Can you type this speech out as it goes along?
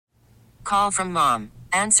call from mom.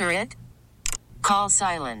 Answer it. Call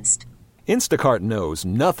silenced. Instacart knows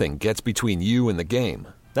nothing gets between you and the game.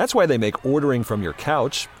 That's why they make ordering from your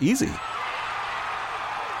couch easy.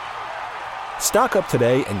 Stock up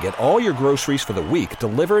today and get all your groceries for the week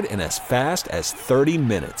delivered in as fast as 30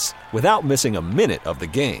 minutes without missing a minute of the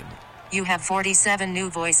game. You have 47 new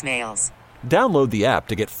voicemails. Download the app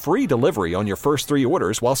to get free delivery on your first 3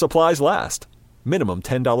 orders while supplies last. Minimum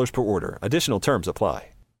 $10 per order. Additional terms apply.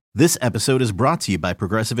 This episode is brought to you by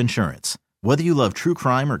Progressive Insurance. Whether you love true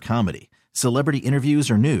crime or comedy, celebrity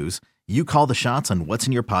interviews or news, you call the shots on what's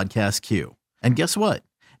in your podcast queue. And guess what?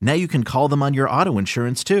 Now you can call them on your auto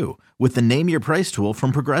insurance too with the Name Your Price tool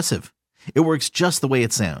from Progressive. It works just the way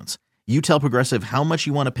it sounds. You tell Progressive how much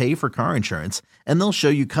you want to pay for car insurance, and they'll show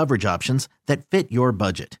you coverage options that fit your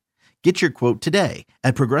budget. Get your quote today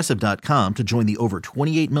at Progressive.com to join the over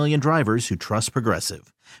 28 million drivers who trust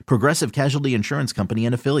Progressive. Progressive Casualty Insurance Company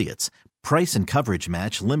and Affiliates. Price and coverage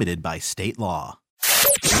match limited by state law.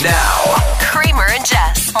 Now, Kramer and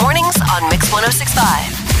Jess, mornings on Mix 106.5.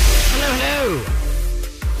 Hello.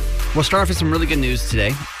 We'll start off with some really good news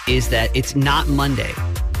today, is that it's not Monday.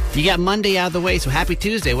 You got Monday out of the way, so happy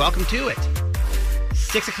Tuesday. Welcome to it.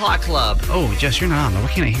 6 o'clock club. Oh, Jess, you're not on there. Why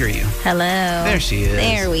can't I hear you? Hello. There she is.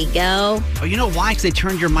 There we go. Oh, you know why? Because they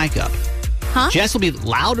turned your mic up. Huh? Jess will be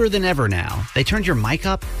louder than ever now. They turned your mic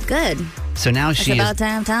up. Good. So now she is about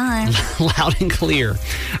time. loud and clear.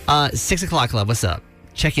 6 o'clock club, what's up?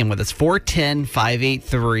 Check in with us.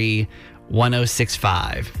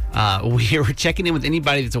 410-583-1065. We are checking in with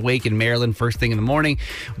anybody that's awake in Maryland first thing in the morning.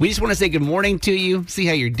 We just want to say good morning to you, see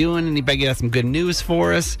how you're doing. Anybody got some good news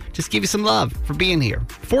for us? Just give you some love for being here.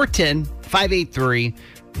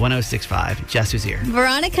 410-583-1065. Jess, who's here?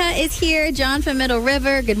 Veronica is here. John from Middle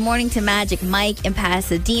River. Good morning to Magic Mike in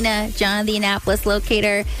Pasadena. John, the Annapolis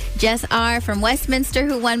locator. Jess R. from Westminster,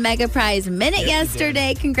 who won Mega Prize Minute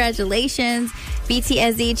yesterday. Congratulations.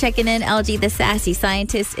 BTSZ checking in. LG, the sassy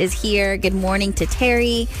scientist, is here. Good morning to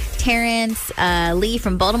Terry. Terrence. Lee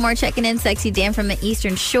from Baltimore checking in. Sexy Dan from the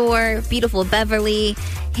Eastern Shore. Beautiful Beverly.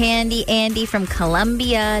 Handy Andy from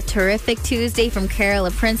Columbia. Terrific Tuesday from Carol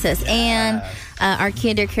of Princess Anne. Our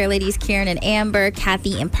Kinder Care ladies, Karen and Amber.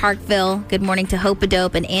 Kathy in Parkville. Good morning to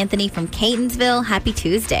Hope-A-Dope and Anthony from Catonsville. Happy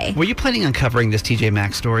Tuesday. Were you planning on covering this TJ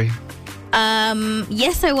Maxx story?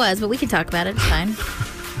 Yes, I was, but we can talk about it. It's fine.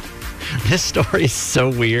 This story is so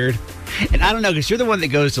weird. And I don't know, because you're the one that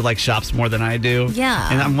goes to, like, shops more than I do.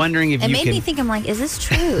 Yeah. And I'm wondering if it you made me think, I'm like, is this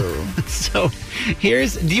true? So do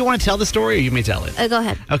you want to tell the story or you may tell it? Go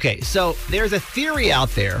ahead. Okay, so there's a theory out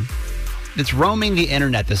there that's roaming the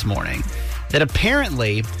internet this morning that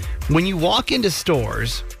apparently when you walk into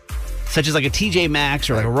stores, such as like a TJ Maxx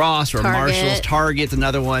or like a Ross or a Marshall's, Target's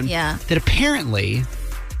another one, that apparently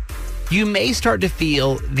you may start to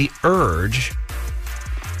feel the urge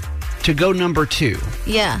to go number 2.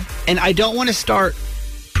 Yeah. And I don't want to start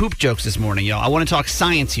poop jokes this morning, y'all. I want to talk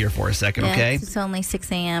science here for a second, okay? It's only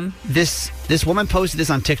 6 a.m. This woman posted this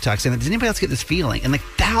on TikTok saying, does anybody else get this feeling? And like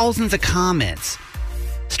thousands of comments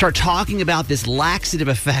start talking about this laxative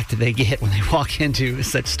effect they get when they walk into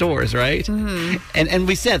such stores, right? Mm-hmm. And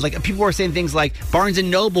we said, like, people were saying things like Barnes &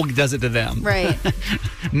 Noble does it to them. Right.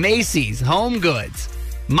 Macy's, Home Goods,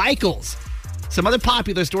 Michael's, some other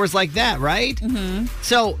popular stores like that, right? Mm-hmm.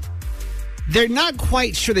 So they're not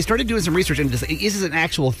quite sure. They started doing some research into this. Is this an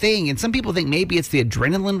actual thing? And some people think maybe it's the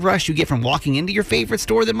adrenaline rush you get from walking into your favorite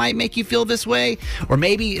store that might make you feel this way. Or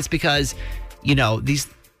maybe it's because, you know, these...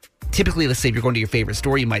 Typically, let's say if you're going to your favorite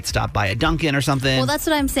store, you might stop by a Dunkin' or something. Well, that's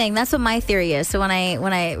what I'm saying. That's what my theory is. So when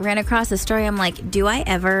I ran across the story, I'm like, do I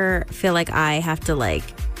ever feel like I have to, like,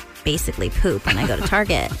 basically poop when I go to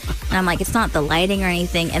Target? And I'm like, it's not the lighting or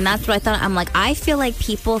anything. And that's what I thought. I'm like, I feel like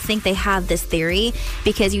people think they have this theory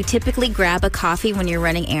because you typically grab a coffee when you're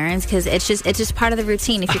running errands because it's just part of the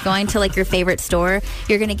routine. If you're going to, like, your favorite store,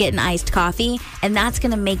 you're going to get an iced coffee, and that's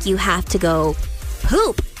going to make you have to go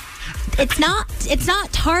poop. It's not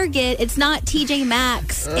Target. It's not TJ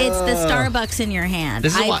Maxx. It's the Starbucks in your hand.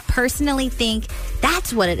 I personally think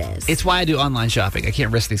that's what it is. It's why I do online shopping. I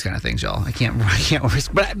can't risk these kind of things, y'all. I can't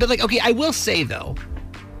risk. But like, okay, I will say though,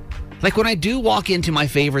 like when I do walk into my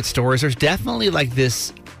favorite stores, there's definitely like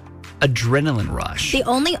this adrenaline rush. The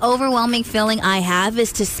only overwhelming feeling I have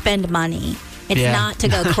is to spend money. It's not to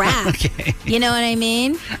go crap. Okay. You know what I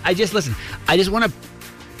mean? I just want to.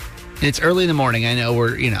 It's early in the morning. I know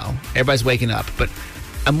everybody's waking up, but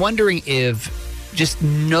I'm wondering if just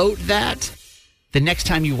note that the next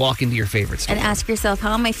time you walk into your favorite store. And ask yourself,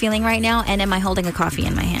 how am I feeling right now? And am I holding a coffee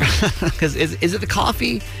in my hand? Because is it the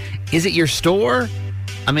coffee? Is it your store?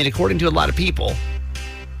 I mean, according to a lot of people,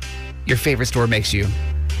 your favorite store makes you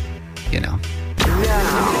Now.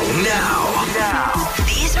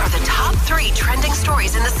 These are the top 3 trending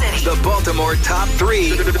stories in the city. The Baltimore Top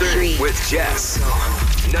 3 with Jess.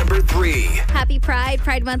 Number 3. Happy Pride.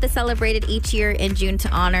 Pride Month is celebrated each year in June to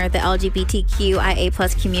honor the LGBTQIA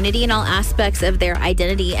plus community in all aspects of their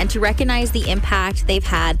identity and to recognize the impact they've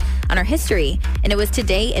had on our history. And it was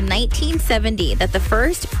today in 1970 that the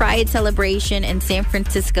first Pride celebration in San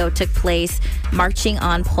Francisco took place, marching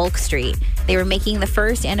on Polk Street. They were making the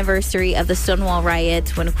first anniversary of the Stonewall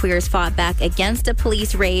riots when queers fought back against a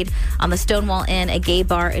police raid on the Stonewall Inn, a gay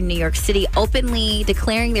bar in New York City, openly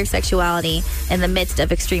declaring their sexuality in the midst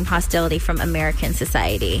of extreme hostility from American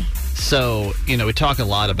society. So, we talk a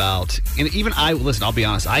lot about, and even I'll be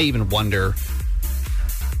honest, I even wonder,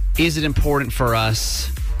 is it important for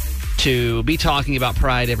us to be talking about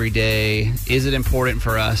Pride every day? Is it important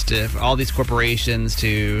for us for all these corporations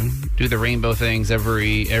to do the rainbow things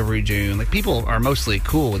every June? Like, people are mostly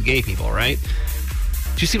cool with gay people, right?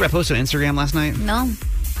 Did you see what I posted on Instagram last night? No.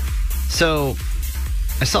 So,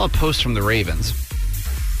 I saw a post from the Ravens,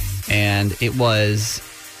 and it was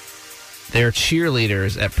their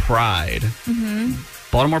cheerleaders at Pride. Mm-hmm.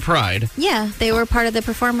 Baltimore Pride. Yeah, they were part of the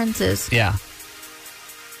performances. Yeah.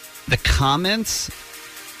 The comments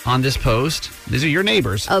on this post, these are your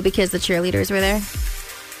neighbors. Oh, because the cheerleaders were there?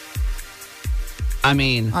 I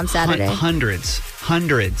mean, on Saturday. Hundreds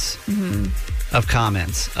of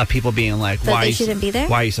comments of people being like, "Why they shouldn't be there?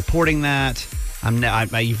 Why are you supporting that?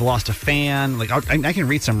 You've lost a fan." Like, I can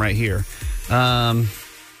read some right here.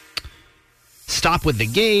 Stop with the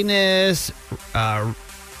gayness.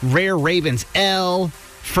 Rare Ravens L.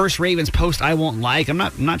 First Ravens post I won't like. I'm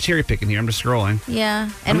not cherry picking here. I'm just scrolling. Yeah.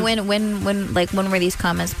 And when were these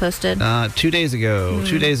comments posted? 2 days ago.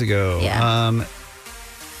 2 days ago. Yeah.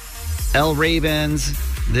 L Ravens.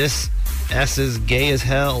 This S is gay as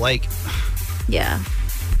hell. Like. Yeah.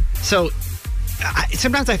 So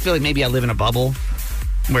sometimes I feel like maybe I live in a bubble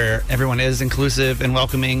where everyone is inclusive and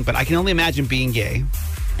welcoming, but I can only imagine being gay.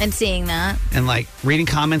 And seeing that. And like reading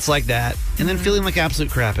comments like that and then feeling like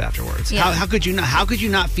absolute crap afterwards. Yeah. How could you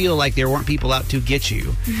not feel like there weren't people out to get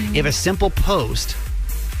you if a simple post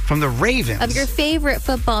from the Ravens of your favorite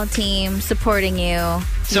football team supporting you.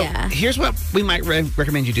 So here's what we might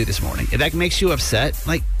recommend you do this morning. If that makes you upset,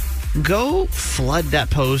 like go flood that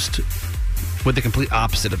post with the complete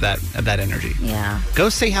opposite of that energy. Yeah. Go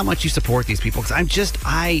say how much you support these people because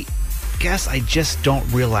I guess I just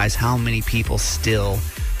don't realize how many people still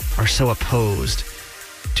are so opposed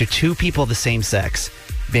to two people of the same sex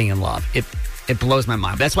being in love. It blows my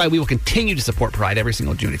mind. That's why we will continue to support Pride every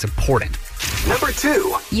single June. It's important. Number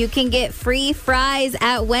 2. You can get free fries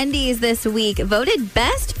at Wendy's this week. Voted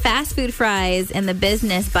best fast food fries in the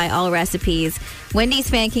business by All Recipes. Wendy's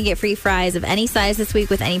fan can get free fries of any size this week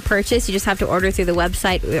with any purchase. You just have to order through the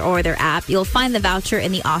website or their app. You'll find the voucher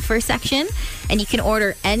in the offer section, and you can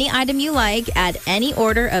order any item you like, add any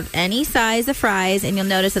order of any size of fries, and you'll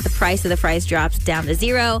notice that the price of the fries drops down to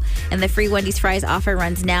 $0. And the free Wendy's fries offer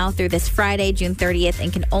runs now through this Friday, June 30th,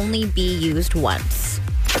 and can only be used once.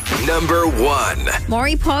 Number 1.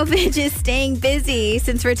 Maury Povich is staying busy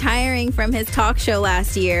since retiring from his talk show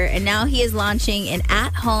last year, and now he is launching an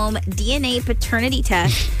at-home DNA paternity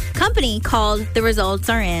test company called The Results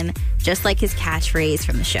Are In, just like his catchphrase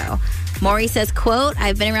from the show. Maury says, quote,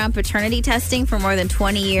 "I've been around paternity testing for more than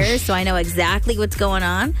 20 years, so I know exactly what's going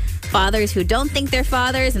on. Fathers who don't think they're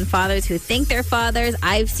fathers and fathers who think they're fathers.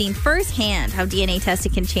 I've seen firsthand how DNA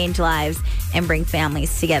testing can change lives and bring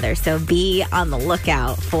families together. So be on the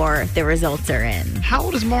lookout for The Results Are In." How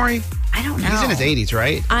old is Maury? I don't know. He's in his 80s,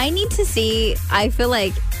 right? I need to see. I feel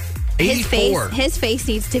like his 84. face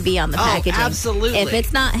needs to be on the packaging. Absolutely. If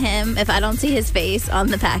it's not him, if I don't see his face on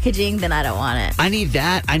the packaging, then I don't want it. I need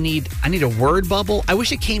that. I need a word bubble. I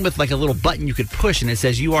wish it came with like a little button you could push and it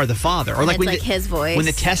says you are the father. Or and like it's when like his voice. When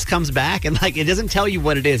the test comes back and like it doesn't tell you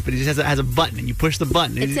what it is, but it just has a button and you push the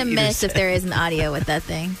button. It's a miss if there is an audio with that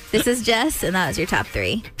thing. This is Jess, and that was your top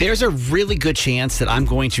 3. There's a really good chance that I'm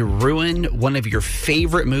going to ruin one of your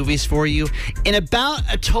favorite movies for you in about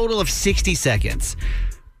a total of 60 seconds.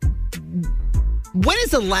 When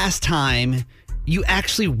is the last time you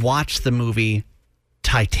actually watched the movie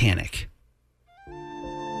Titanic? When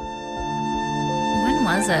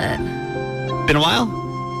was it? Been a while?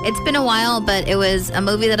 It's been a while, but it was a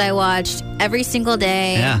movie that I watched every single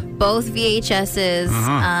day. Yeah. Both VHSs.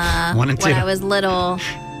 1 and 2. When I was little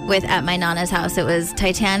at my Nana's house. It was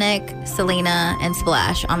Titanic, Selena, and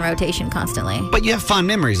Splash on rotation constantly. But you have fond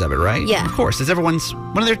memories of it, right? Yeah. Of course. It's everyone's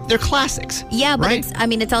one of their classics. Yeah, but right?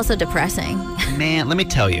 it's depressing. Man, let me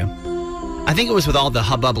tell you. I think it was with all the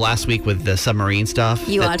hubbub last week with the submarine stuff.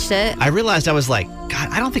 You watched it? I realized I was like, God,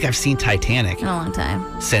 I don't think I've seen Titanic In a long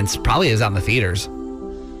time. since probably it was out in the theaters.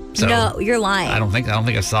 So No, you're lying. I don't think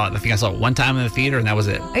I saw it. I think I saw it one time in the theater and that was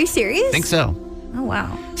it. Are you serious? I think so. Oh, wow.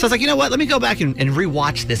 So I was like, you know what? Let me go back and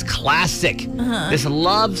rewatch this classic, this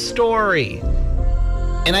love story.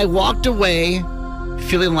 And I walked away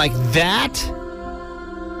feeling like that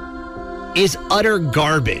is utter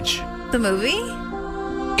garbage. The movie?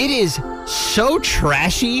 It is so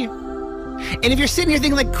trashy. And if you're sitting here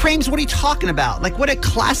thinking like, Krames, what are you talking about? Like, what a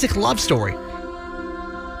classic love story.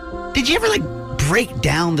 Did you ever like break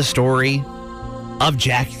down the story of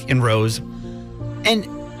Jack and Rose? And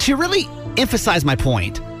to really emphasize my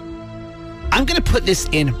point, I'm going to put this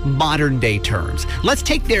in modern day terms. Let's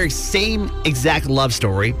take their same exact love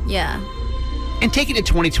story. Yeah. And take it to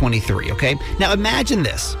 2023, okay? Now imagine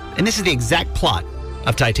this, and this is the exact plot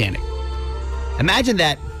of Titanic. Imagine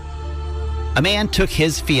that a man took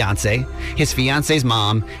his fiance's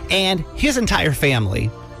mom, and his entire family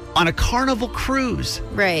on a Carnival cruise.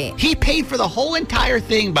 Right. He paid for the whole entire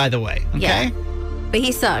thing, by the way, okay? Yeah. But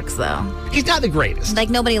he sucks, though. He's not the greatest. Like,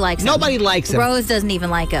 nobody likes him. Nobody likes him. Rose doesn't even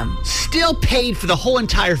like him. Still paid for the whole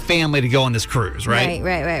entire family to go on this cruise, right?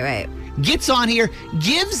 Right. Gets on here,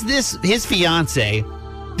 gives his fiance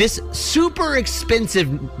this super expensive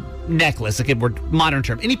necklace, like we're modern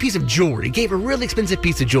term, any piece of jewelry. Gave her a really expensive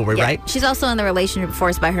piece of jewelry, Yeah. right? She's also in the relationship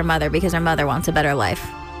forced by her mother because her mother wants a better life.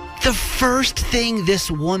 The first thing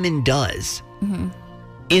this woman does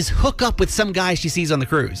is hook up with some guy she sees on the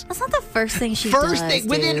cruise. That's not the first thing she does. First thing,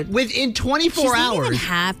 within 24 She's hours. not even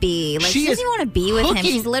happy. Like, she is doesn't even want to be with him.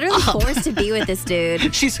 hooking She's literally up. forced to be with this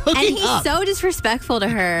dude. She's hooking and he's up. so disrespectful to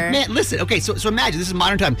her. Man, listen, okay, so imagine, this is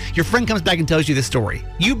modern time. Your friend comes back and tells you this story.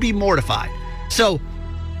 You'd be mortified. So,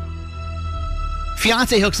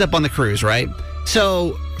 fiance hooks up on the cruise, right?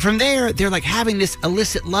 So, from there, they're like having this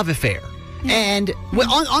illicit love affair. And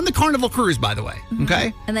on the Carnival cruise, by the way,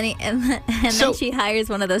 okay? And then then she hires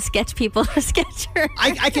one of those sketch people to sketch her.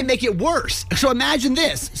 I can make it worse. So imagine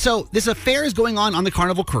this. So this affair is going on the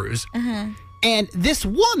Carnival cruise. And this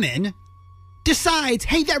woman decides,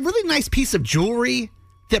 hey, that really nice piece of jewelry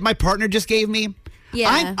that my partner just gave me,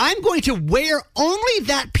 I'm going to wear only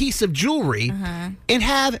that piece of jewelry and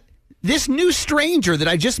have this new stranger that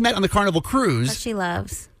I just met on the Carnival cruise What she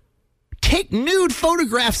loves. take nude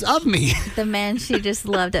photographs of me. The man she just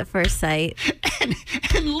loved at first sight. And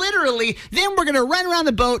literally, then we're going to run around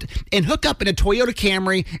the boat and hook up in a Toyota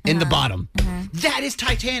Camry in the bottom. That is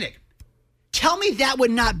Titanic. Tell me that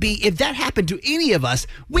would not be, if that happened to any of us,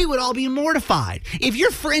 we would all be mortified. If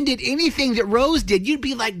your friend did anything that Rose did, you'd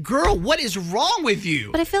be like, girl, what is wrong with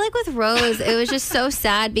you? But I feel like with Rose, it was just so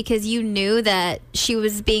sad because you knew that she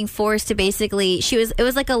was being forced to basically, it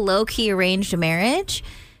was like a low-key arranged marriage.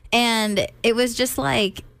 And it was just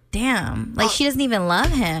like, damn, like she doesn't even love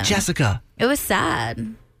him. Jessica. It was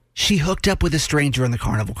sad. She hooked up with a stranger on the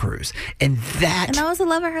Carnival cruise. And that was the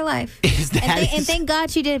love of her life. And thank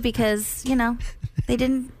God she did because,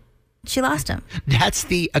 she lost him. That's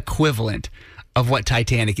the equivalent of what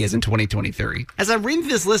Titanic is in 2023. As I'm reading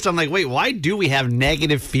this list, I'm like, wait, why do we have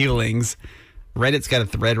negative feelings? Reddit's got a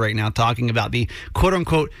thread right now talking about the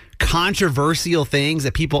quote-unquote controversial things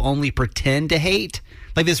that people only pretend to hate.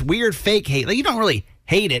 Like this weird fake hate. Like you don't really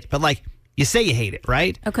hate it, but like you say you hate it,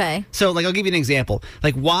 right? Okay. So like I'll give you an example.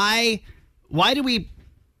 Like why do we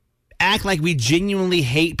act like we genuinely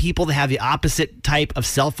hate people that have the opposite type of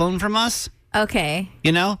cell phone from us? Okay.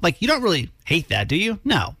 Like you don't really hate that, do you?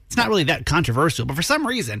 No. It's not really that controversial, but for some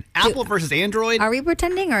reason, Apple versus Android. Are we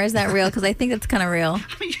pretending or is that real? Because I think that's kind of real.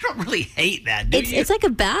 I mean, you don't really hate that, do you? It's like a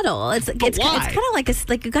battle. It's kind of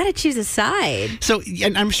like you got to choose a side. So,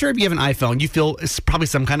 and I'm sure if you have an iPhone, you feel probably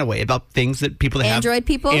some kind of way about things that people that Android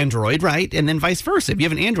people? Android, right? And then vice versa. If you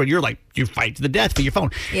have an Android, you're like, you fight to the death for your phone.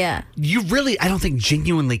 Yeah. You really, I don't think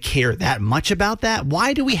genuinely care that much about that.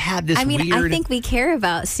 Why do we have this weird... I think we care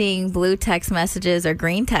about seeing blue text messages or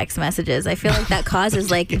green text messages. I feel like that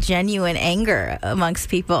causes like genuine anger amongst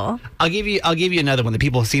people. I'll give you another one that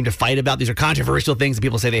people seem to fight about. These are controversial things that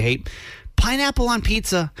people say they hate. Pineapple on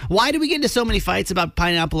pizza. Why do we get into so many fights about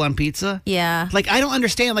pineapple on pizza? Yeah. Like, I don't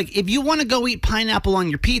understand. Like, if you want to go eat pineapple on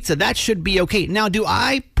your pizza, that should be okay. Now, do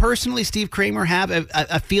I personally, Steve Kramer, have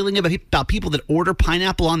a feeling about people that order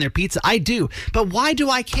pineapple on their pizza? I do. But why do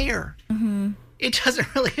I care? It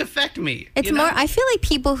doesn't really affect me. It's more, I feel like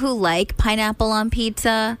people who like pineapple on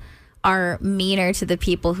pizza are meaner to the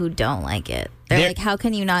people who don't like it. They're like, how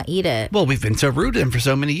can you not eat it? Well, we've been so rude to them for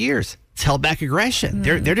so many years. It's held back aggression.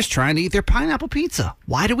 They're just trying to eat their pineapple pizza.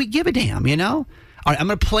 Why do we give a damn, All right, I'm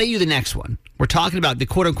going to play you the next one. We're talking about the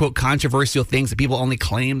quote-unquote controversial things that people only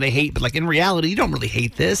claim they hate, but like in reality, you don't really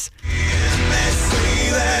hate this.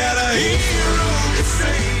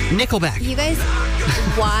 Nickelback. You guys,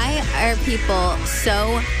 why are people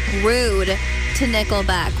so rude to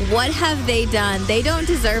Nickelback? What have they done? They don't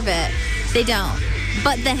deserve it. They don't.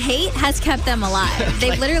 But the hate has kept them alive.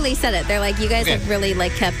 They've literally said it. They're like, you guys have really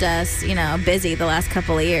kept us, busy the last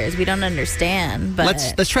couple of years. We don't understand.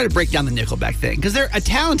 But let's try to break down the Nickelback thing because they're a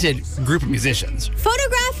talented group of musicians.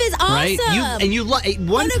 Photograph is awesome. Right?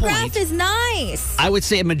 Photograph is nice. I would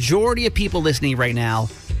say a majority of people listening right now,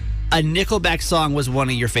 a Nickelback song was one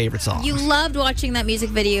of your favorite songs. You loved watching that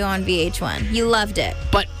music video on VH1. You loved it.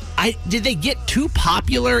 But did they get too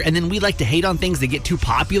popular and then we like to hate on things that get too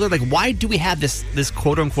popular? Like, why do we have this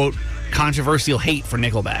quote-unquote controversial hate for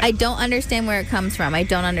Nickelback? I don't understand where it comes from. I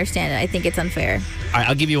don't understand it. I think it's unfair. All right,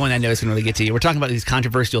 I'll give you one I know is going to really get to you. We're talking about these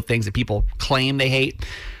controversial things that people claim they hate.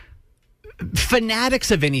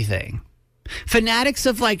 Fanatics of anything. Fanatics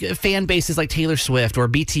of fan bases like Taylor Swift or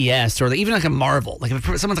BTS or even like a Marvel. Like if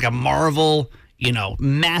someone's like a Marvel,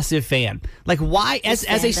 massive fan. Like why, as a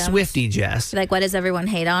Swiftie, Jess? Like why does everyone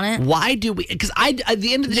hate on it? Why do we? Because at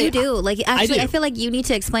the end of the day, you do. I feel like you need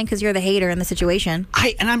to explain because you're the hater in the situation.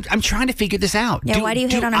 I'm trying to figure this out. Yeah, why do you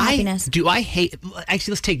hate on our happiness? Do I hate?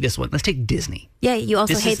 Actually, let's take this one. Let's take Disney. Yeah, you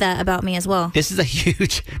also hate that about me as well. This is a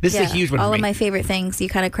huge one. All for of me. my favorite things you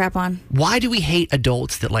kind of crap on. Why do we hate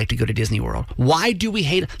adults that like to go to Disney World? Why do we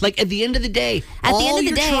hate? Like at the end of the day, all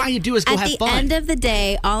you're trying to do is go have fun. At the end of the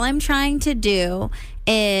day, all I'm trying to do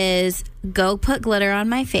is go put glitter on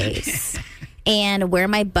my face and wear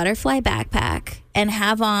my butterfly backpack and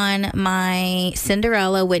have on my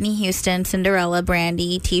Whitney Houston Cinderella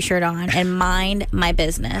Brandy t-shirt on and mind my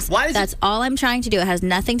business. That's all I'm trying to do. It has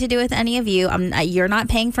nothing to do with any of you. You're not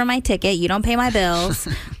paying for my ticket. You don't pay my bills.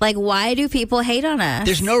 Why do people hate on us?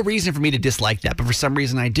 There's no reason for me to dislike that, but for some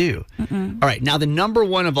reason I do. All right, now the number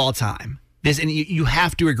one of all time. This, and you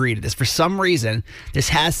have to agree to this. For some reason, this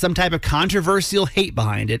has some type of controversial hate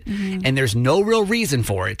behind it, and there's no real reason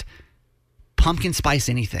for it. Pumpkin spice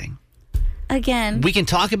anything. Again, we can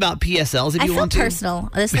talk about PSLs if you want to. I feel personal.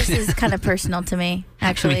 This is kind of personal to me,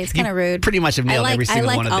 actually. It's kind of rude. Pretty much have nailed every single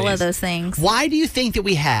one of these. I like all of those things. Why do you think that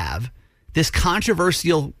we have this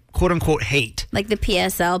controversial quote-unquote hate? Like the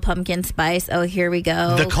PSL, pumpkin spice, oh, here we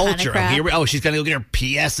go. The culture. She's going to go get her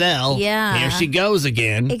PSL. Yeah. Here she goes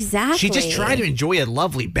again. Exactly. She just tried to enjoy a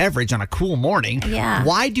lovely beverage on a cool morning. Yeah.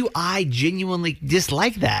 Why do I genuinely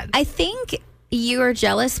dislike that? I think you are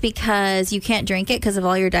jealous because you can't drink it because of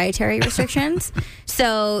all your dietary restrictions.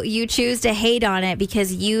 So you choose to hate on it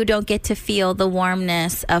because you don't get to feel the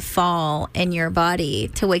warmness of fall in your body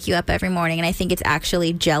to wake you up every morning. And I think it's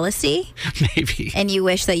actually jealousy. Maybe. And you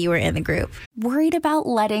wish that you were in the group. Worried about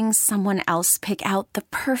letting someone else pick out the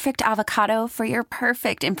perfect avocado for your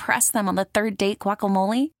perfect impress them on the third date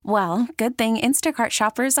guacamole? Well, good thing Instacart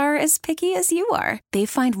shoppers are as picky as you are. They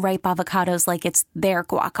find ripe avocados like it's their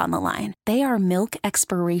guac on the line. They are milk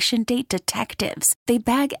expiration date detectives. They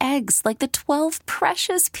bag eggs like the 12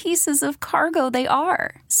 precious pieces of cargo they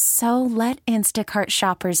are. So let Instacart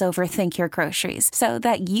shoppers overthink your groceries so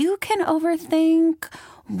that you can overthink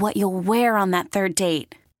what you'll wear on that third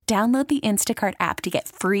date. Download the Instacart app to get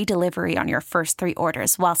free delivery on your first 3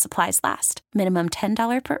 orders while supplies last. Minimum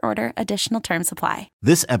 $10 per order. Additional terms apply.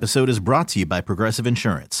 This episode is brought to you by Progressive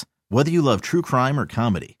Insurance. Whether you love true crime or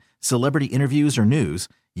comedy, celebrity interviews or news,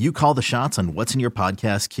 you call the shots on what's in your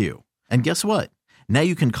podcast queue. And guess what? Now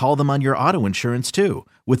you can call them on your auto insurance too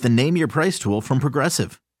with the Name Your Price tool from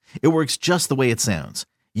Progressive. It works just the way it sounds.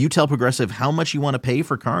 You tell Progressive how much you want to pay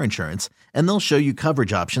for car insurance, and they'll show you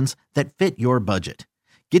coverage options that fit your budget.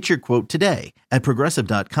 Get your quote today at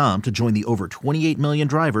Progressive.com to join the over 28 million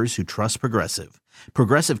drivers who trust Progressive.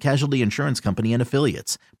 Progressive Casualty Insurance Company and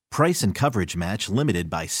Affiliates. Price and coverage match limited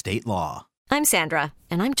by state law. I'm Sandra,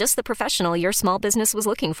 and I'm just the professional your small business was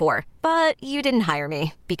looking for. But you didn't hire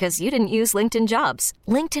me because you didn't use LinkedIn Jobs.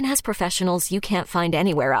 LinkedIn has professionals you can't find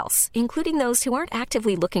anywhere else, including those who aren't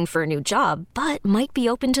actively looking for a new job, but might be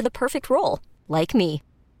open to the perfect role, like me.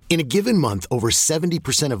 In a given month, over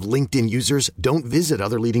 70% of LinkedIn users don't visit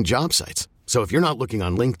other leading job sites. So if you're not looking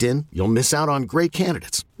on LinkedIn, you'll miss out on great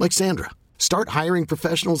candidates like Sandra. Start hiring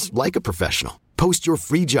professionals like a professional. Post your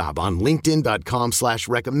free job on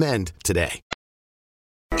linkedin.com/recommend today.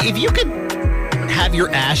 If you could have your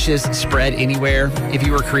ashes spread anywhere, if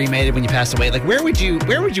you were cremated when you passed away, like where would you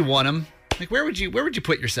want them? Like where would you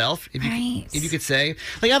put yourself if you could say?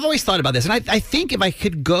 Like I've always thought about this, and I think if I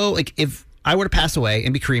could go, like if I were to pass away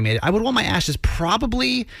and be cremated, I would want my ashes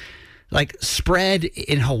probably like spread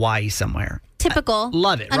in Hawaii somewhere. Typical.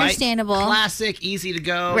 Love it, right? Understandable. Classic, easy to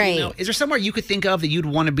go. Right. You know, is there somewhere you could think of that you'd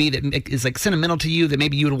want to be that is like sentimental to you, that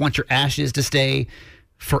maybe you would want your ashes to stay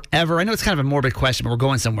forever? I know it's kind of a morbid question, but we're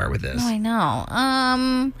going somewhere with this. Oh, I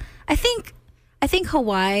know. I think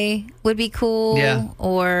Hawaii would be cool. Yeah.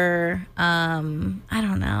 Or I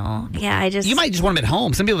don't know. Yeah, You might just want them at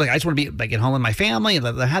home. Some people are like, I just want to be like at home with my family and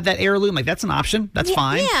have that heirloom. Like, that's an option. That's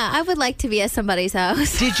fine. Yeah, I would like to be at somebody's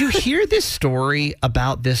house. Did you hear this story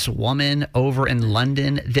about this woman over in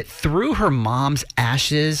London that threw her mom's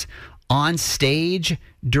ashes on stage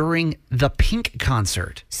during the Pink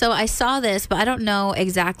concert? So I saw this, but I don't know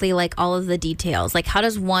exactly like all of the details. Like, how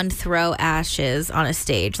does one throw ashes on a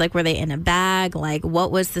stage? Like, were they in a bag? Like,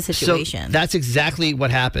 what was the situation? So that's exactly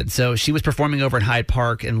what happened. So she was performing over in Hyde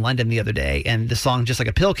Park in London the other day, and the song Just Like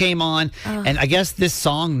a Pill came on. And I guess this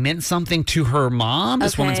song meant something to her mom,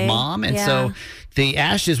 this woman's mom. And so the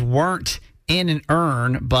ashes weren't in an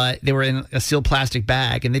urn, but they were in a sealed plastic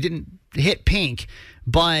bag, and they didn't hit Pink.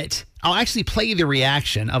 But I'll actually play you the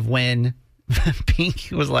reaction of when Pink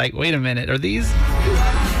was like, wait a minute, are these? Is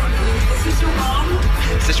this your mom?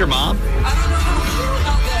 Is this your mom? I don't know how to feel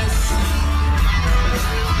about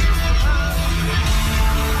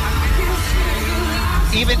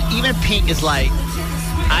this. Even Pink is like,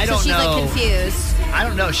 I don't know. She's like confused. I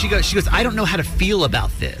don't know. She goes, I don't know how to feel about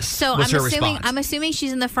this. So I'm assuming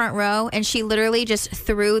she's in the front row, and she literally just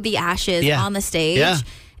threw the ashes on the stage. Yeah.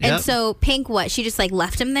 And so Pink, she just like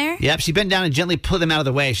left him there? Yep, she bent down and gently pulled them out of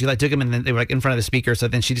the way. She like took them, and then they were like in front of the speaker. So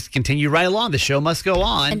then she just continued right along. The show must go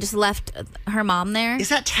on. And just left her mom there? Is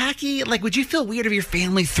that tacky? Like, would you feel weird if your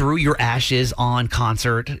family threw your ashes on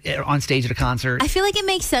stage at a concert? I feel like it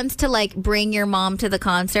makes sense to like bring your mom to the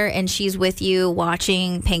concert and she's with you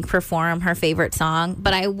watching Pink perform her favorite song.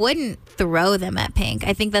 But I wouldn't throw them at Pink.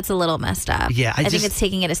 I think that's a little messed up. Yeah, I think it's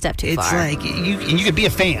taking it a step too far. It's like you could be a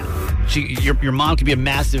fan. Your mom could be a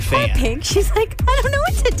massive fan. Poor Pink. She's like, I don't know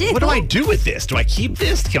what to do. What do I do with this? Do I keep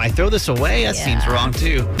this? Can I throw this away? That seems wrong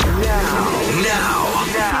too. Now.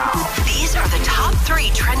 These are the top 3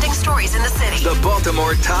 trending stories in the city. The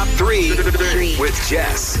Baltimore Top 3 with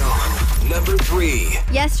Jess. Number 3.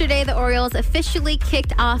 Yesterday, the Orioles officially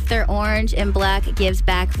kicked off their Orange and Black Gives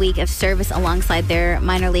Back week of service alongside their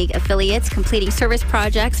minor league affiliates, completing service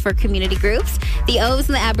projects for community groups. The O's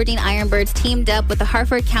and the Aberdeen Ironbirds teamed up with the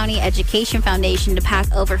Harford County Education Foundation to pack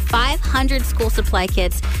over 500 school supply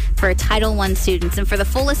kits for Title I students. And for the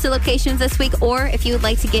full list of locations this week, or if you would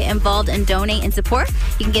like to get involved and donate and support,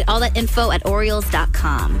 you can get all that info at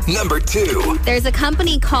Orioles.com. Number 2. There's a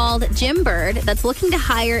company called Jim Bird that's looking to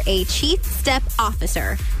hire a chief step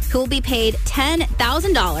officer who will be paid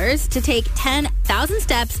 $10,000 to take 10,000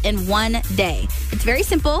 steps in one day. It's very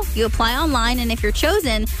simple. You apply online, and if you're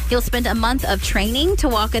chosen, you'll spend a month of training to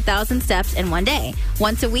walk 1,000 steps in one day.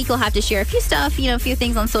 Once a week, you'll have to share a few stuff, a few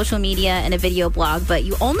things on social media and a video blog, but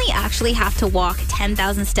you only actually have to walk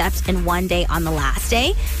 10,000 steps in one day on the last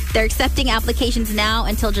day. They're accepting applications now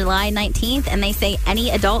until July 19th, and they say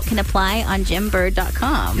any adult can apply on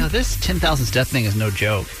jimbird.com. This 10,000 step thing is no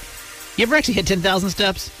joke. You ever actually hit 10,000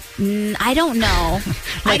 steps? I don't know.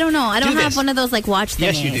 I don't know. I don't have one of those watch thingies.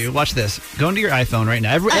 Yes, you do. Watch this. Go into your iPhone right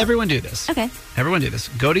now. Everyone do this. Okay. Everyone do this.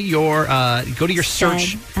 Go to your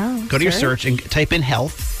search. Go to your search and type in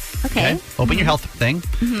health. Okay. Open your health thing,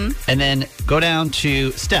 and then go down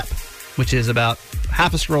to step, which is about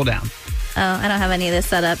half a scroll down. Oh, I don't have any of this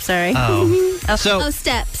set up. Sorry. So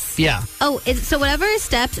steps. Yeah. So whatever is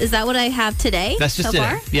steps, is that what I have today? That's just so today.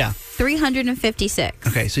 Far? Yeah. 356.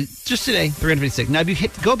 Okay, so just today, 356. Now, if you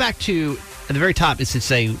go back to at the very top, it should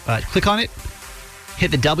say click on it. Hit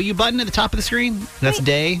the W button at the top of the screen. That's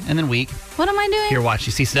day and then week. What am I doing? Here, watch.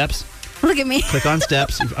 You see steps? Look at me. Click on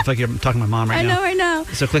steps. I feel like you're talking to my mom right now. I know.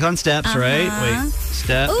 So click on steps, right? Wait,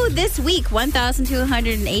 step. Oh, this week,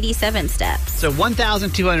 1,287 steps. So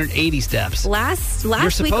 1,280 steps. Last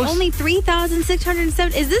week, only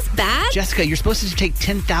 3,607. Is this bad? Jessica, you're supposed to take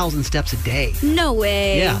 10,000 steps a day. No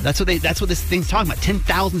way. Yeah, that's what this thing's talking about.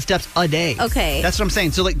 10,000 steps a day. Okay. That's what I'm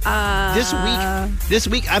saying. So this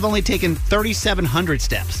week I've only taken 3,700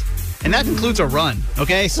 steps. And that includes a run,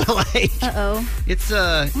 okay? So it's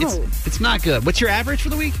not good. What's your average for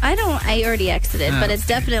the week? I already exited, but it's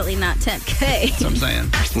definitely not 10K. That's what I'm saying.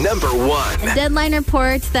 Number 1. Deadline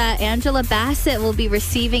reports that Angela Bassett will be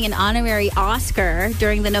receiving an honorary Oscar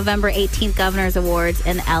during the November 18th Governor's Awards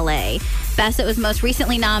in LA. Bassett was most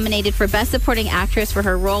recently nominated for Best Supporting Actress for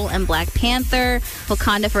her role in Black Panther,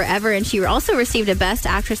 Wakanda Forever, and she also received a Best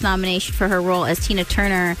Actress nomination for her role as Tina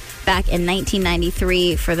Turner back in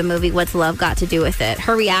 1993 for the movie What's Love Got to Do with It.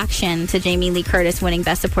 Her reaction to Jamie Lee Curtis winning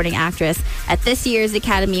Best Supporting Actress at this year's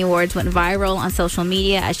Academy Awards went viral on social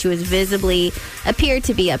media as she was visibly appeared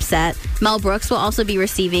to be upset. Mel Brooks will also be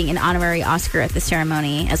receiving an honorary Oscar at the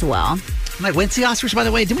ceremony as well. When's the Oscars, by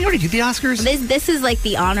the way? Didn't we already do the Oscars? This is like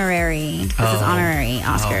the honorary. This is honorary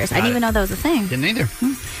Oscars. I didn't even know that was a thing. Didn't either.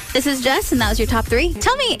 This is Jess, and that was your top 3.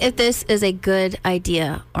 Tell me if this is a good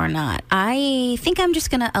idea or not. I think I'm just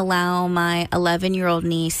going to allow my 11-year-old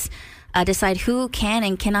niece decide who can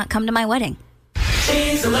and cannot come to my wedding.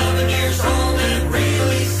 She's 11 years old and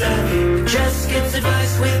really sad. Jess gets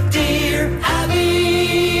advice with Dear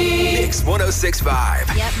Abby. Mix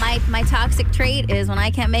 106.5. Yep, my toxic trait is when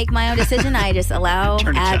I can't make my own decision, I just allow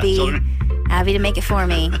Abby to make it for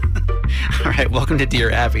me. All right, welcome to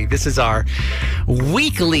Dear Abby. This is our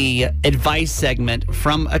weekly advice segment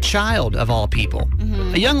from a child of all people.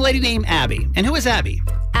 A young lady named Abby. And who is Abby?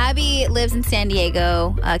 Abby lives in San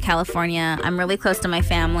Diego, California. I'm really close to my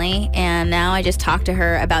family, and now I just talk to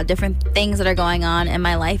her about different things that are going on in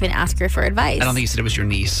my life and ask her for advice. I don't think you said it was your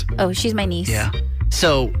niece. Oh, she's my niece. Yeah.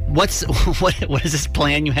 So what is this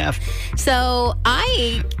plan you have? So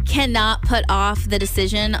I cannot put off the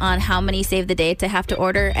decision on how many save the dates I have to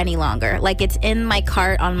order any longer. Like, it's in my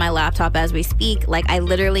cart on my laptop as we speak. Like, I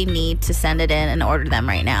literally need to send it in and order them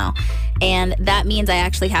right now. And that means I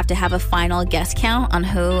actually have to have a final guest count on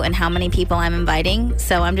who and how many people I'm inviting.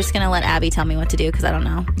 So I'm just going to let Abby tell me what to do because I don't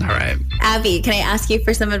know. All right. Abby, can I ask you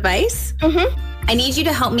for some advice? I need you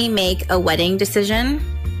to help me make a wedding decision.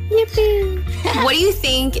 Yippee. What do you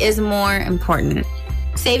think is more important?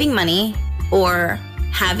 Saving money or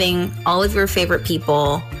having all of your favorite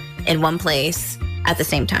people in one place at the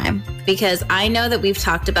same time? Because I know that we've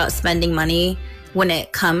talked about spending money when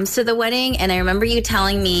it comes to the wedding, and I remember you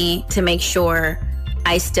telling me to make sure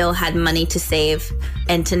I still had money to save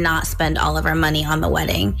and to not spend all of our money on the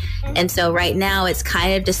wedding. And so right now it's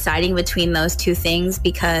kind of deciding between those two things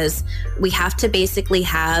because we have to basically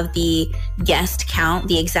have the guest count,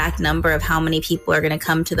 the exact number of how many people are going to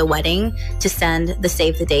come to the wedding to send the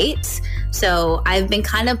save the dates. So I've been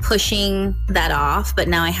kind of pushing that off, but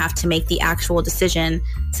now I have to make the actual decision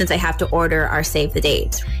since I have to order our save the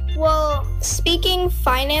dates. Well, speaking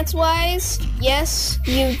finance-wise, yes,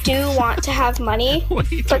 you do want to have money.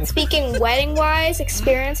 But speaking wedding-wise,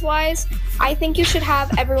 experience-wise, I think you should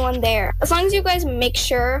have everyone there. As long as you guys make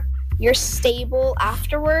sure you're stable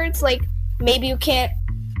afterwards, like maybe you can't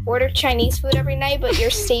order Chinese food every night, but you're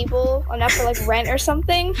stable enough for like rent or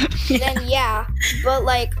something, then yeah. But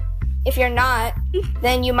like, if you're not,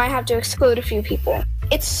 then you might have to exclude a few people.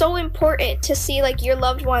 It's so important to see like your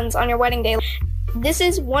loved ones on your wedding day. This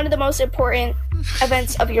is one of the most important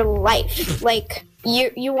events of your life. Like,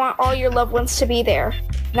 you want all your loved ones to be there,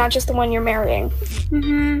 not just the one you're marrying.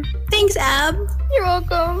 Thanks, Ab. You're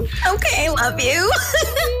welcome. Okay, love you.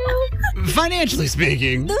 Financially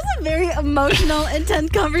speaking. This is a very emotional,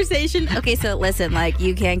 intense conversation. Okay, so listen, like,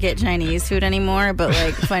 you can't get Chinese food anymore, but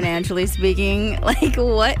like, financially speaking, like,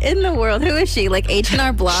 what in the world? Who is she? Like,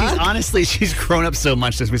 H&R Block? She's grown up so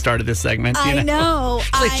much since we started this segment. I know.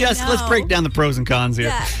 She's like, Jess, let's break down the pros and cons here.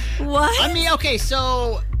 Yeah. What? I mean, okay,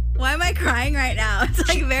 so... Why am I crying right now? It's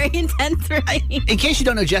like very intense for me. In case you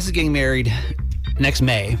don't know, Jess is getting married next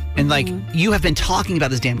May. And like, you have been talking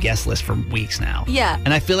about this damn guest list for weeks now. Yeah.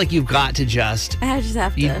 And I feel like you've got to just... I just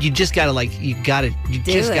have to. You just got to like, you got to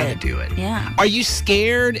do it. Yeah. Are you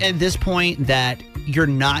scared at this point that you're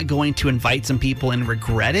not going to invite some people and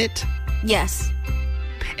regret it? Yes.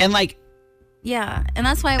 And like... Yeah, and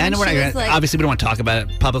that's why when she was like... Obviously, we don't want to talk about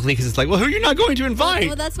it publicly because it's like, well, who are you not going to invite?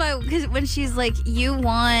 Well, that's why, because when she's like,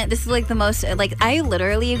 this is like the most, like, I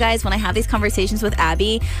literally, you guys, when I have these conversations with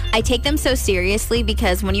Abby, I take them so seriously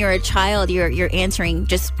because when you're a child, you're answering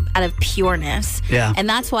just out of pureness. Yeah. And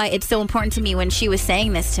that's why it's so important to me when she was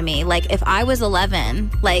saying this to me. Like, if I was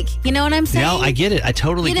 11, like, you know what I'm saying? No, I get it. I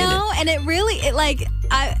totally get it. You know, and it really,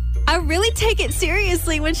 I really take it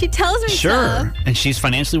seriously when she tells me stuff. And she's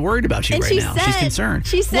financially worried about you right now. She's concerned.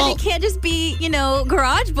 She said it can't just be,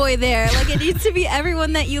 garage boy there. Like, it needs to be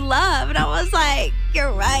everyone that you love. And I was like,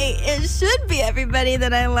 you're right. It should be everybody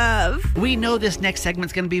that I love. We know this next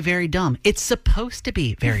segment's going to be very dumb. It's supposed to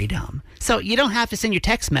be very dumb. So you don't have to send your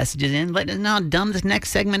text messages in. Let us know how dumb this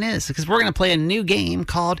next segment is. Because we're going to play a new game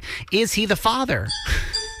called Is He the Father?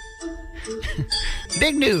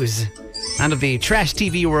 Big news. Out of the trash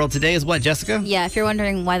TV world today is what, Jessica? Yeah, if you're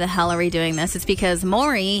wondering why the hell are we doing this, it's because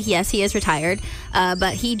Maury, yes, he is retired,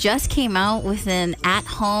 but he just came out with an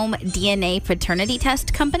at-home DNA paternity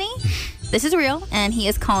test company. This is real, and he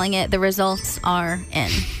is calling it The Results Are In.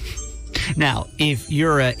 Now, if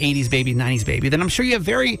you're an 80s baby, 90s baby, then I'm sure you have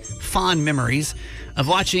very fond memories of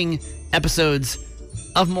watching episodes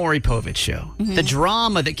of Maury Povich Show. Mm-hmm. The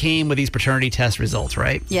drama that came with these paternity test results,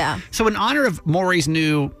 right? Yeah. So in honor of Maury's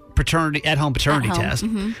new at-home paternity test,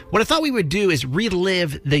 what I thought we would do is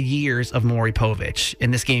relive the years of Maury Povich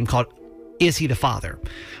in this game called Is He the Father?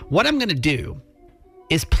 What I'm going to do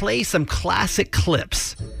is play some classic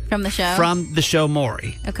clips from the show? From the show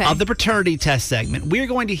Maury. Okay. Of the paternity test segment. We're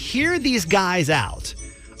going to hear these guys out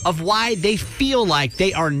of why they feel like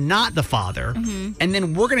they are not the father. Mm-hmm. And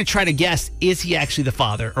then we're going to try to guess, is he actually the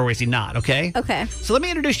father or is he not, okay? Okay. So let me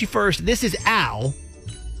introduce you first. This is Al,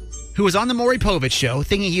 who was on the Maury Povich Show,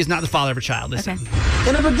 thinking he is not the father of a child. Listen. Okay.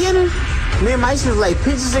 In the beginning, me and my sister was like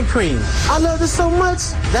peaches and cream. I loved her so much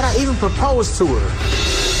that I even proposed to her.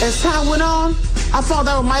 As time went on, I found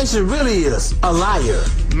out my sister really is a liar.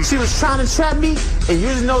 She was trying to trap me, and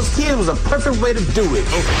using those kids was a perfect way to do it.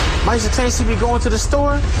 My sister claims she be going to the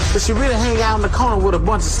store, but she really hang out in the corner with a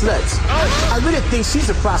bunch of sluts. I really think she's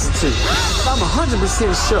a prostitute. But I'm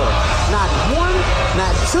 100% sure, not one,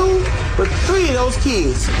 not two, but 3 of those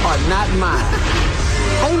kids are not mine.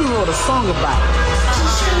 I even wrote a song about it.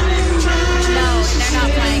 No, they're not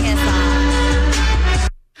playing his song.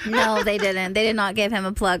 No, they didn't. They did not give him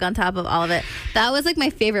a plug on top of all of it. That was like my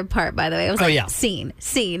favorite part, by the way. It was like scene,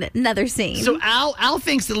 another scene. So Al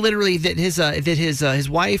thinks that literally that his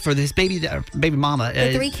wife or his baby mama,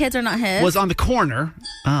 the 3 kids are not his, was on the corner,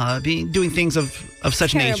 doing things of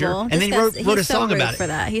such nature, and then he wrote a song about it. For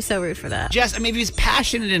that, he's so rude for that. Jess, I mean, he's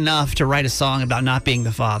passionate enough to write a song about not being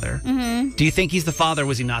the father. Mm-hmm. Do you think he's the father? Or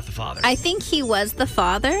was he not the father? I think he was the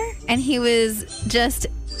father, and he was just.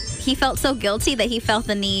 He felt so guilty that he felt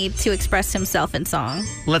the need to express himself in song.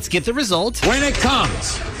 Let's get the result. When it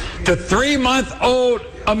comes to 3-month-old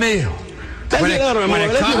Emil, when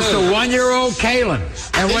it comes to 1-year-old Kaylin,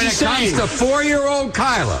 and when it comes to 4-year-old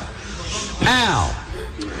Kyla, Al,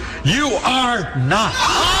 you are not.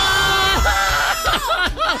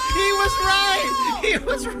 He was right. He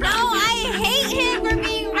was right. No, I hate him for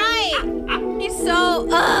being right. He's so,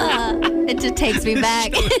 it just takes me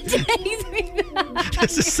back. It takes me back.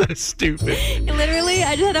 This is so stupid. Literally,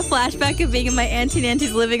 I just had a flashback of being in my Auntie and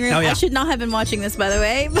Auntie's living room. Oh, yeah. I should not have been watching this, by the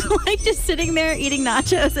way, but like just sitting there eating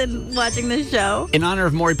nachos and watching this show. In honor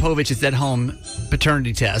of Maury Povich's at-home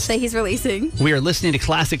paternity test that he's releasing, we are listening to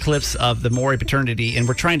classic clips of the Maury paternity, and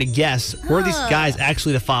we're trying to guess, were these guys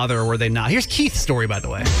actually the father or were they not? Here's Keith's story, by the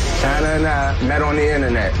way. China and I met on the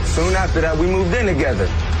internet. Soon after that, we moved in together.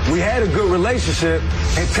 We had a good relationship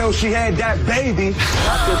until she had that baby.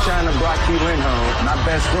 After China brought Keelan home, my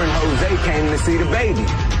best friend Jose came to see the baby.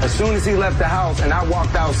 As soon as he left the house and I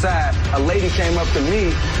walked outside, a lady came up to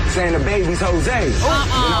me saying the baby's Jose. Then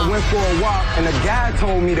I went for a walk and a guy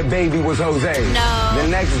told me the baby was Jose. No. The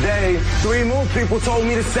next day, 3 more people told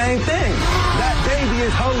me the same thing. That baby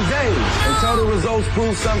is Jose. Until the results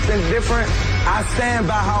prove something different, I stand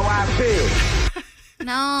by how I feel.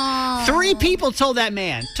 No. 3 people told that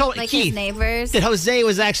man, like Keith, his neighbors, that Jose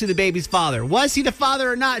was actually the baby's father. Was he the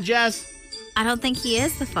father or not, Jess? I don't think he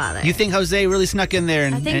is the father. You think Jose really snuck in there?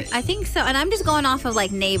 And, I think so. And I'm just going off of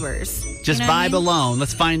like neighbors. Just vibe alone.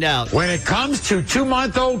 Let's find out. When it comes to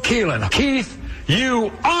 2-month-old Keelan, Keith,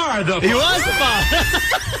 you are the father. He was the father.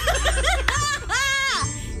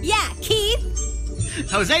 Yeah, Keith.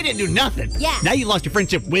 Jose didn't do nothing. Yeah. Now you lost your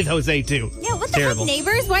friendship with Jose, too. Yeah, what Terrible. the heck,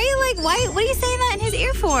 neighbors? Why are you like, what are you saying that in his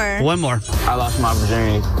ear for? One more. I lost my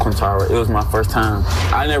virginity, Quintara. It was my first time.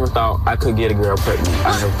 I never thought I could get a girl pregnant.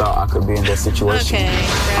 I never thought I could be in that situation. Okay,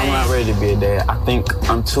 right. I'm not ready to be a dad. I think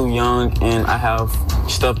I'm too young and I have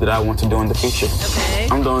stuff that I want to do in the future. Okay.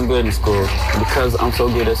 I'm doing good in school. Because I'm so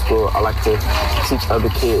good at school, I like to teach other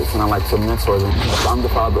kids and I like to mentor them. If I'm the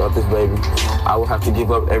father of this baby, I will have to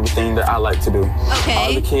give up everything that I like to do. Okay.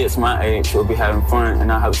 All the kids my age will be having fun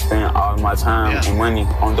and I have to spend all my time and money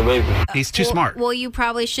on the baby. He's too smart. Well, you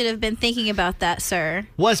probably should have been thinking about that, sir.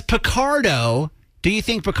 Was Picardo, do you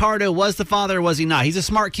think Picardo was the father or was he not? He's a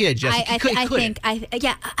smart kid, Jess.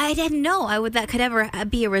 I didn't know that could ever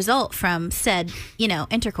be a result from said,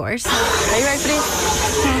 intercourse. Are you ready for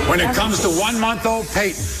this? When it comes to 1-month-old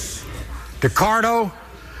Peyton, Ricardo,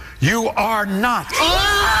 you are not.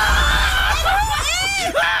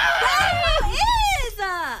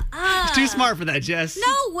 He's too smart for that, Jess.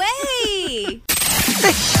 No way.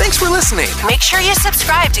 Hey, thanks for listening. Make sure you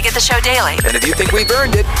subscribe to get the show daily. And if you think we've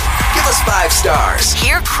earned it, give us 5 stars.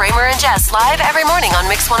 Hear Kramer and Jess live every morning on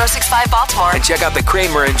Mix 106.5 Baltimore. And check out the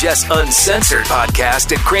Kramer and Jess Uncensored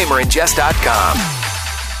podcast at kramerandjess.com.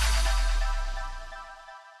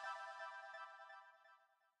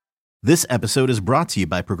 This episode is brought to you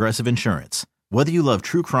by Progressive Insurance. Whether you love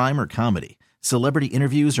true crime or comedy, celebrity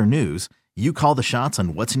interviews or news, you call the shots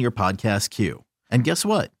on what's in your podcast queue. And guess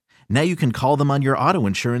what? Now you can call them on your auto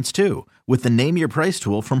insurance too with the Name Your Price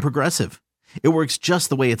tool from Progressive. It works just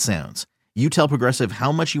the way it sounds. You tell Progressive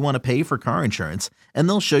how much you want to pay for car insurance, and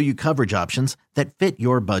they'll show you coverage options that fit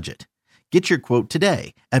your budget. Get your quote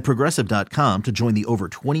today at Progressive.com to join the over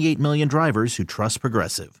 28 million drivers who trust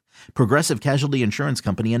Progressive. Progressive Casualty Insurance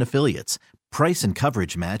Company and Affiliates. Price and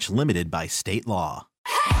coverage match limited by state law.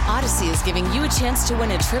 Odyssey is giving you a chance to win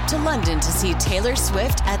a trip to London to see Taylor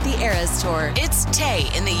Swift at the Eras Tour. It's Tay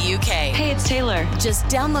in the UK. Hey, it's Taylor. Just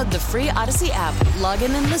download the free Odyssey app, log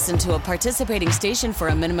in and listen to a participating station for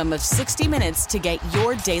a minimum of 60 minutes to get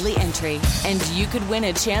your daily entry. And you could win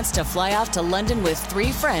a chance to fly off to London with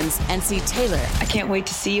 3 friends and see Taylor. I can't wait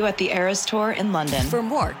to see you at the Eras Tour in London. For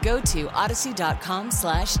more, go to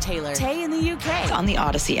odyssey.com/Taylor. Tay in the UK. It's on the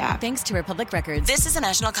Odyssey app. Thanks to Republic Records. This is a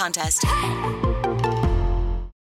national contest.